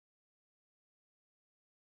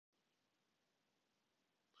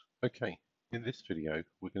Okay, in this video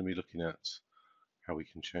we're going to be looking at how we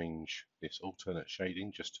can change this alternate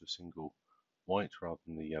shading just to a single white rather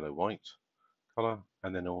than the yellow-white color,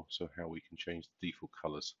 and then also how we can change the default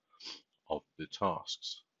colors of the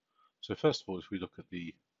tasks. So first of all, if we look at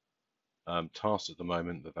the tasks at the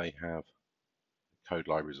moment that they have code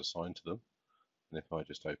libraries assigned to them, and if I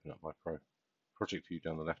just open up my project view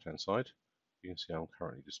down the left-hand side, you can see I'm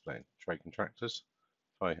currently displaying trade contractors.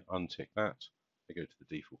 If I untick that, I go to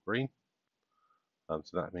the default green.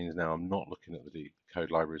 So that means now I'm not looking at the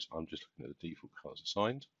code libraries, I'm just looking at the default colors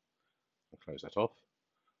assigned. I'll close that off.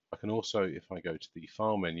 I can also, if I go to the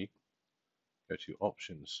File menu, go to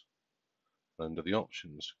Options. Under the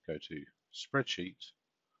Options, go to Spreadsheet.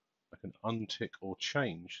 I can untick or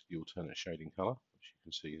change the alternate shading color, which you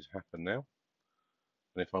can see has happened now.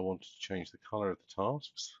 And if I wanted to change the color of the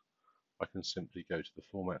tasks, I can simply go to the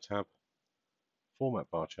Format tab, Format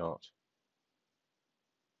bar chart.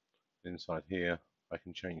 Inside here, I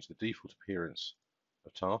can change the default appearance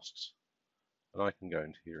of tasks. And I can go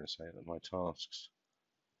into here and say that my tasks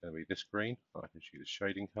are going to be this green. I can choose a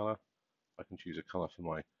shading color. I can choose a color for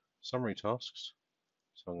my summary tasks.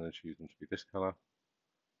 So I'm going to choose them to be this color.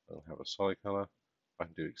 I'll have a solid color. I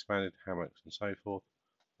can do expanded, hammocks, and so forth.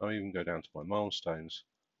 I'll even go down to my milestones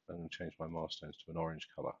and change my milestones to an orange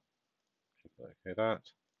color. Click OK that,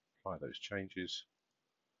 apply those changes,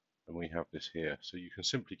 and we have this here. So you can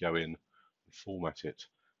simply go in and format it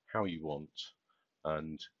how you want,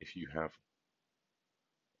 and if you have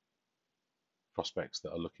prospects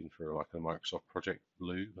that are looking for like a Microsoft project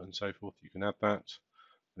blue and so forth, you can add that.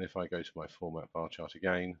 And if I go to my format bar chart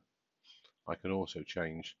again, I can also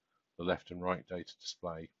change the left and right data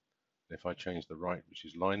display. And if I change the right, which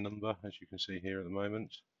is line number, as you can see here at the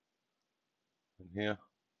moment, and here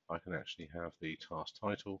I can actually have the task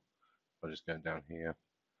title. I just go down here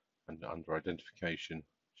and under identification,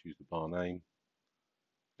 choose the bar name,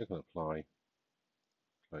 click on apply,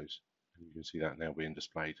 close, and you can see that now being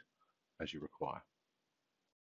displayed as you require.